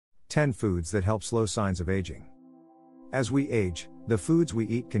10 foods that help slow signs of aging. As we age, the foods we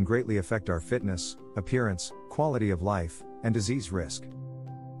eat can greatly affect our fitness, appearance, quality of life, and disease risk.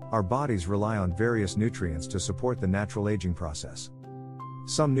 Our bodies rely on various nutrients to support the natural aging process.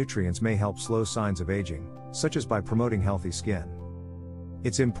 Some nutrients may help slow signs of aging, such as by promoting healthy skin.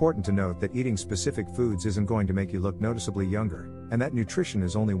 It's important to note that eating specific foods isn't going to make you look noticeably younger, and that nutrition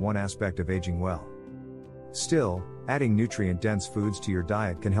is only one aspect of aging well. Still, adding nutrient-dense foods to your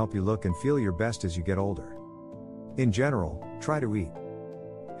diet can help you look and feel your best as you get older. In general, try to eat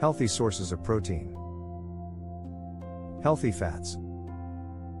healthy sources of protein, healthy fats,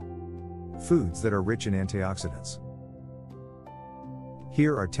 foods that are rich in antioxidants.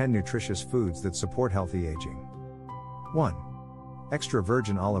 Here are 10 nutritious foods that support healthy aging. 1. Extra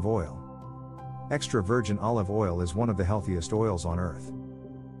virgin olive oil. Extra virgin olive oil is one of the healthiest oils on earth.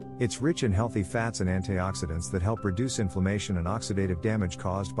 It's rich in healthy fats and antioxidants that help reduce inflammation and oxidative damage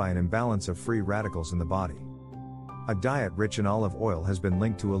caused by an imbalance of free radicals in the body. A diet rich in olive oil has been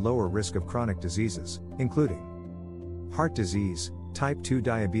linked to a lower risk of chronic diseases, including heart disease, type 2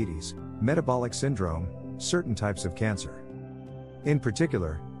 diabetes, metabolic syndrome, certain types of cancer. In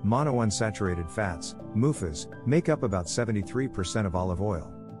particular, monounsaturated fats, MUFAs, make up about 73% of olive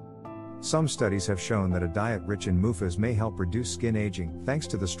oil. Some studies have shown that a diet rich in MUFAs may help reduce skin aging thanks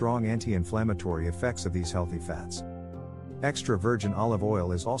to the strong anti-inflammatory effects of these healthy fats. Extra virgin olive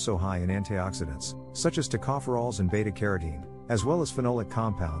oil is also high in antioxidants, such as tocopherols and beta-carotene, as well as phenolic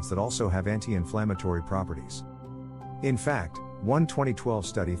compounds that also have anti-inflammatory properties. In fact, one 2012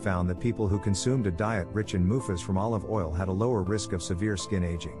 study found that people who consumed a diet rich in MUFAs from olive oil had a lower risk of severe skin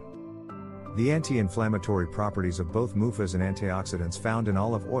aging. The anti-inflammatory properties of both MUFAs and antioxidants found in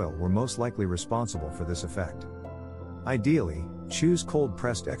olive oil were most likely responsible for this effect. Ideally, choose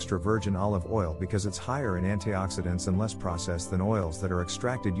cold-pressed extra virgin olive oil because it's higher in antioxidants and less processed than oils that are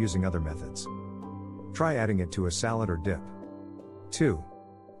extracted using other methods. Try adding it to a salad or dip. 2.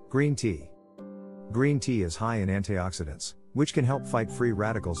 Green tea. Green tea is high in antioxidants, which can help fight free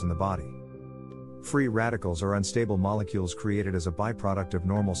radicals in the body. Free radicals are unstable molecules created as a byproduct of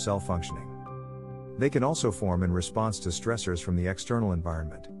normal cell functioning. They can also form in response to stressors from the external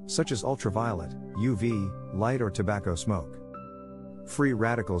environment, such as ultraviolet, UV, light or tobacco smoke. Free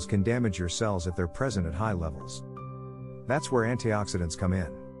radicals can damage your cells if they're present at high levels. That's where antioxidants come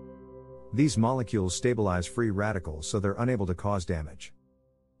in. These molecules stabilize free radicals so they're unable to cause damage.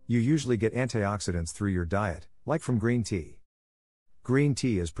 You usually get antioxidants through your diet, like from green tea. Green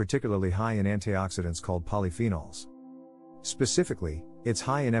tea is particularly high in antioxidants called polyphenols. Specifically, it's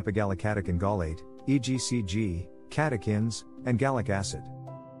high in epigallocatechin gallate, EGCG, catechins, and gallic acid.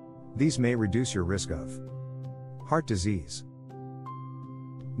 These may reduce your risk of heart disease,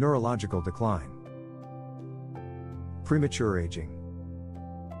 neurological decline, premature aging,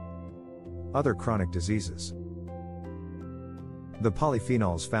 other chronic diseases. The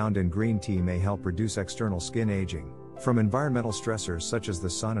polyphenols found in green tea may help reduce external skin aging from environmental stressors such as the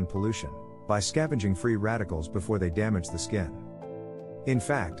sun and pollution by scavenging free radicals before they damage the skin. In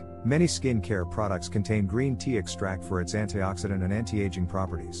fact, many skin care products contain green tea extract for its antioxidant and anti-aging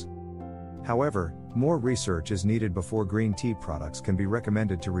properties. However, more research is needed before green tea products can be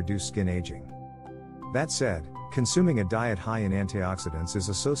recommended to reduce skin aging. That said, consuming a diet high in antioxidants is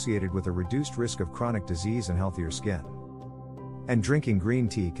associated with a reduced risk of chronic disease and healthier skin. And drinking green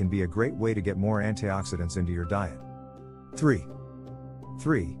tea can be a great way to get more antioxidants into your diet. 3.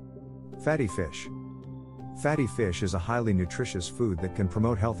 Fatty fish. Fatty fish is a highly nutritious food that can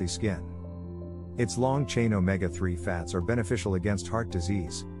promote healthy skin. Its long-chain omega-3 fats are beneficial against heart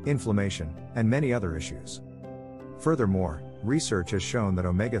disease, inflammation, and many other issues. Furthermore, research has shown that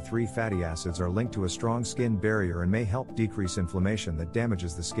omega-3 fatty acids are linked to a strong skin barrier and may help decrease inflammation that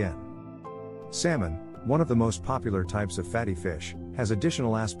damages the skin. Salmon, one of the most popular types of fatty fish, has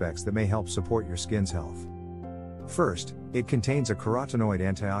additional aspects that may help support your skin's health. First, it contains a carotenoid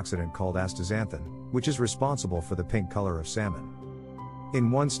antioxidant called astaxanthin, which is responsible for the pink color of salmon.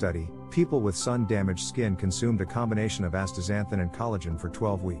 In one study, people with sun-damaged skin consumed a combination of astaxanthin and collagen for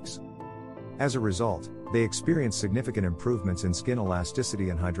 12 weeks. As a result, they experienced significant improvements in skin elasticity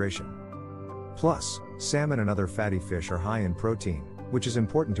and hydration. Plus, salmon and other fatty fish are high in protein, which is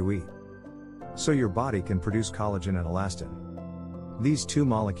important to eat, so your body can produce collagen and elastin. These two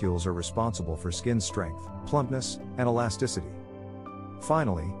molecules are responsible for skin strength, plumpness, and elasticity.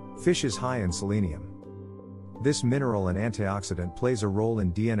 Finally, fish is high in selenium. This mineral and antioxidant plays a role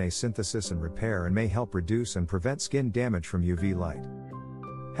in DNA synthesis and repair and may help reduce and prevent skin damage from UV light.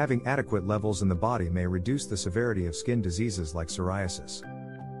 Having adequate levels in the body may reduce the severity of skin diseases like psoriasis.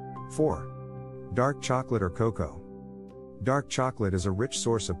 4. Dark chocolate or cocoa. Dark chocolate is a rich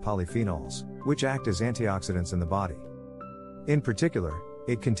source of polyphenols, which act as antioxidants in the body. In particular,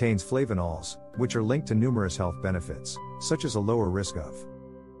 it contains flavonols, which are linked to numerous health benefits, such as a lower risk of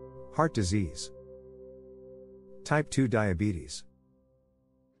heart disease, type 2 diabetes,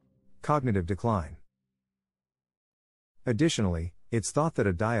 cognitive decline. Additionally, it's thought that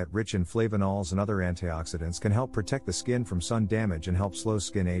a diet rich in flavonols and other antioxidants can help protect the skin from sun damage and help slow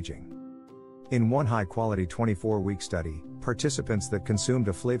skin aging. In one high-quality 24-week study, participants that consumed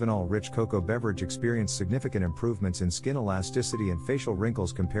a flavanol-rich cocoa beverage experienced significant improvements in skin elasticity and facial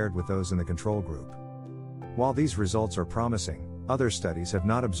wrinkles compared with those in the control group. While these results are promising, other studies have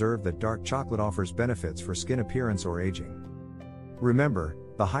not observed that dark chocolate offers benefits for skin appearance or aging. Remember,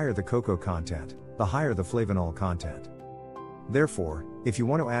 the higher the cocoa content, the higher the flavanol content. Therefore, if you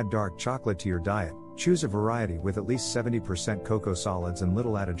want to add dark chocolate to your diet, choose a variety with at least 70% cocoa solids and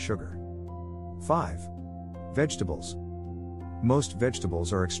little added sugar. 5. Vegetables. Most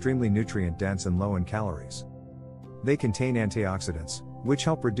vegetables are extremely nutrient-dense and low in calories. They contain antioxidants, which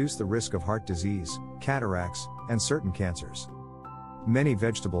help reduce the risk of heart disease, cataracts, and certain cancers. Many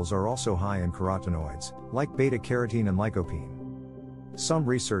vegetables are also high in carotenoids, like beta-carotene and lycopene. Some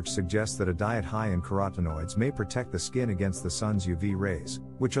research suggests that a diet high in carotenoids may protect the skin against the sun's UV rays,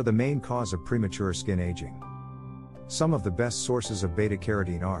 which are the main cause of premature skin aging. Some of the best sources of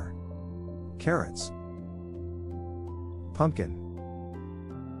beta-carotene are carrots, pumpkin,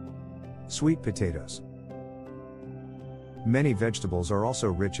 sweet potatoes. Many vegetables are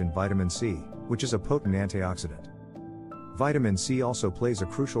also rich in vitamin C, which is a potent antioxidant. Vitamin C also plays a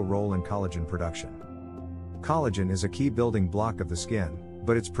crucial role in collagen production. Collagen is a key building block of the skin,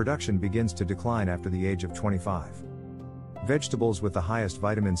 but its production begins to decline after the age of 25. Vegetables with the highest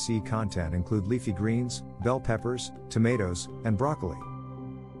vitamin C content include leafy greens, bell peppers, tomatoes, and broccoli.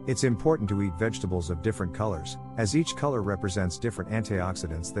 It's important to eat vegetables of different colors, as each color represents different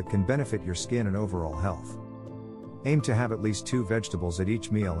antioxidants that can benefit your skin and overall health. Aim to have at least 2 vegetables at each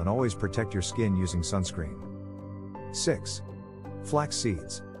meal and always protect your skin using sunscreen. 6. Flax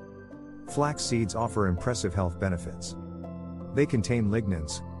seeds. Flax seeds offer impressive health benefits. They contain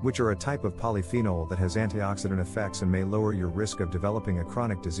lignans, which are a type of polyphenol that has antioxidant effects and may lower your risk of developing a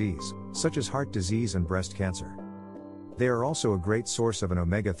chronic disease, such as heart disease and breast cancer. They are also a great source of an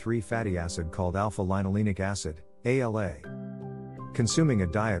omega-3 fatty acid called alpha-linolenic acid, ALA. Consuming a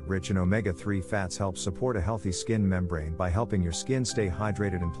diet rich in omega-3 fats helps support a healthy skin membrane by helping your skin stay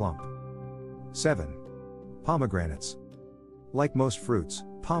hydrated and plump. 7. Pomegranates. Like most fruits,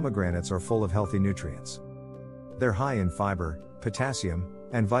 pomegranates are full of healthy nutrients. They're high in fiber, potassium,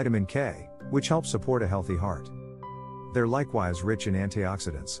 and vitamin K, which help support a healthy heart. They're likewise rich in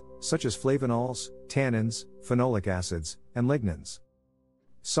antioxidants, such as flavonols, tannins, phenolic acids, and lignans.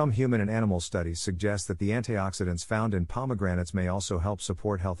 Some human and animal studies suggest that the antioxidants found in pomegranates may also help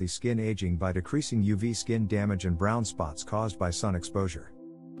support healthy skin aging by decreasing UV skin damage and brown spots caused by sun exposure.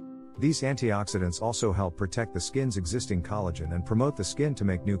 These antioxidants also help protect the skin's existing collagen and promote the skin to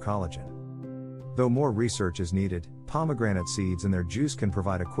make new collagen. Though more research is needed, pomegranate seeds and their juice can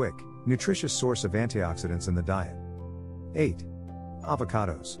provide a quick, nutritious source of antioxidants in the diet. 8.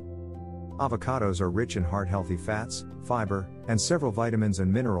 Avocados. Avocados are rich in heart-healthy fats, fiber, and several vitamins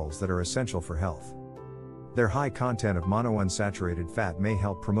and minerals that are essential for health. Their high content of monounsaturated fat may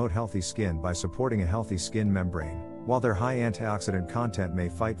help promote healthy skin by supporting a healthy skin membrane, while their high antioxidant content may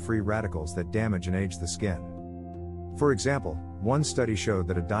fight free radicals that damage and age the skin. For example, one study showed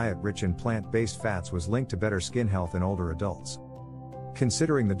that a diet rich in plant-based fats was linked to better skin health in older adults.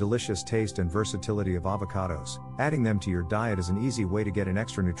 Considering the delicious taste and versatility of avocados, adding them to your diet is an easy way to get an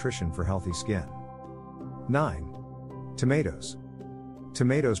extra nutrition for healthy skin. 9. Tomatoes.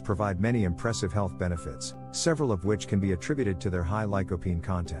 Tomatoes provide many impressive health benefits, several of which can be attributed to their high lycopene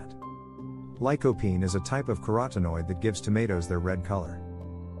content. Lycopene is a type of carotenoid that gives tomatoes their red color.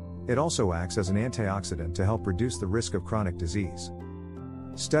 It also acts as an antioxidant to help reduce the risk of chronic disease.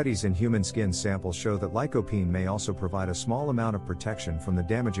 Studies in human skin samples show that lycopene may also provide a small amount of protection from the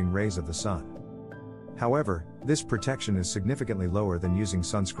damaging rays of the sun. However, this protection is significantly lower than using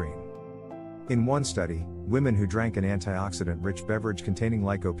sunscreen. In one study, women who drank an antioxidant-rich beverage containing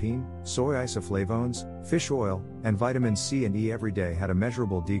lycopene, soy isoflavones, fish oil, and vitamins C and E every day had a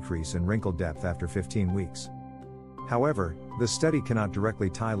measurable decrease in wrinkle depth after 15 weeks. However, the study cannot directly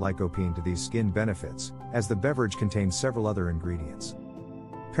tie lycopene to these skin benefits, as the beverage contains several other ingredients.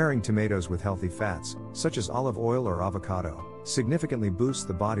 Pairing tomatoes with healthy fats, such as olive oil or avocado, significantly boosts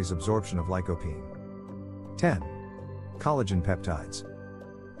the body's absorption of lycopene. 10. Collagen peptides.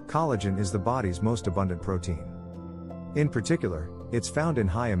 Collagen is the body's most abundant protein. In particular, it's found in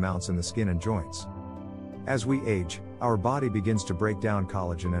high amounts in the skin and joints. As we age, our body begins to break down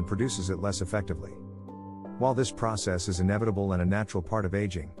collagen and produces it less effectively. While this process is inevitable and a natural part of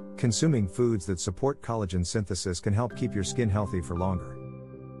aging, consuming foods that support collagen synthesis can help keep your skin healthy for longer.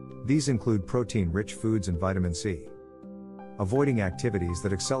 These include protein-rich foods and vitamin C. Avoiding activities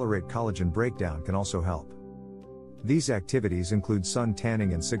that accelerate collagen breakdown can also help. These activities include sun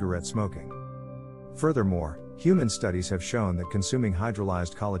tanning and cigarette smoking. Furthermore, human studies have shown that consuming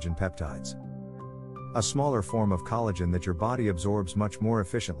hydrolyzed collagen peptides, a smaller form of collagen that your body absorbs much more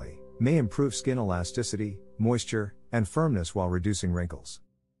efficiently, may improve skin elasticity, moisture, and firmness while reducing wrinkles.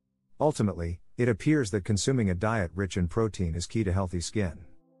 Ultimately, it appears that consuming a diet rich in protein is key to healthy skin.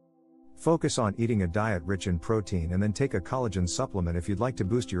 Focus on eating a diet rich in protein and then take a collagen supplement if you'd like to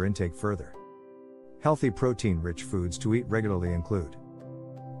boost your intake further. Healthy protein-rich foods to eat regularly include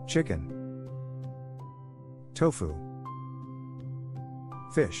chicken, tofu,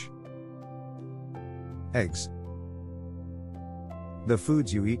 fish, eggs. The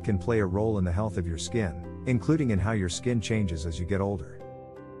foods you eat can play a role in the health of your skin, including in how your skin changes as you get older.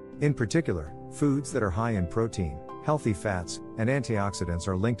 In particular, foods that are high in protein, healthy fats, and antioxidants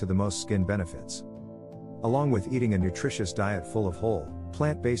are linked to the most skin benefits. Along with eating a nutritious diet full of whole,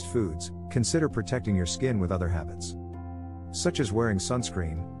 plant-based foods, consider protecting your skin with other habits, such as wearing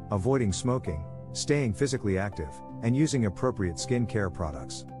sunscreen, avoiding smoking, staying physically active, and using appropriate skincare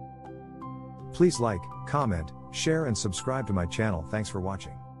products. Please like, comment, share and subscribe to my channel. Thanks for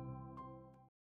watching.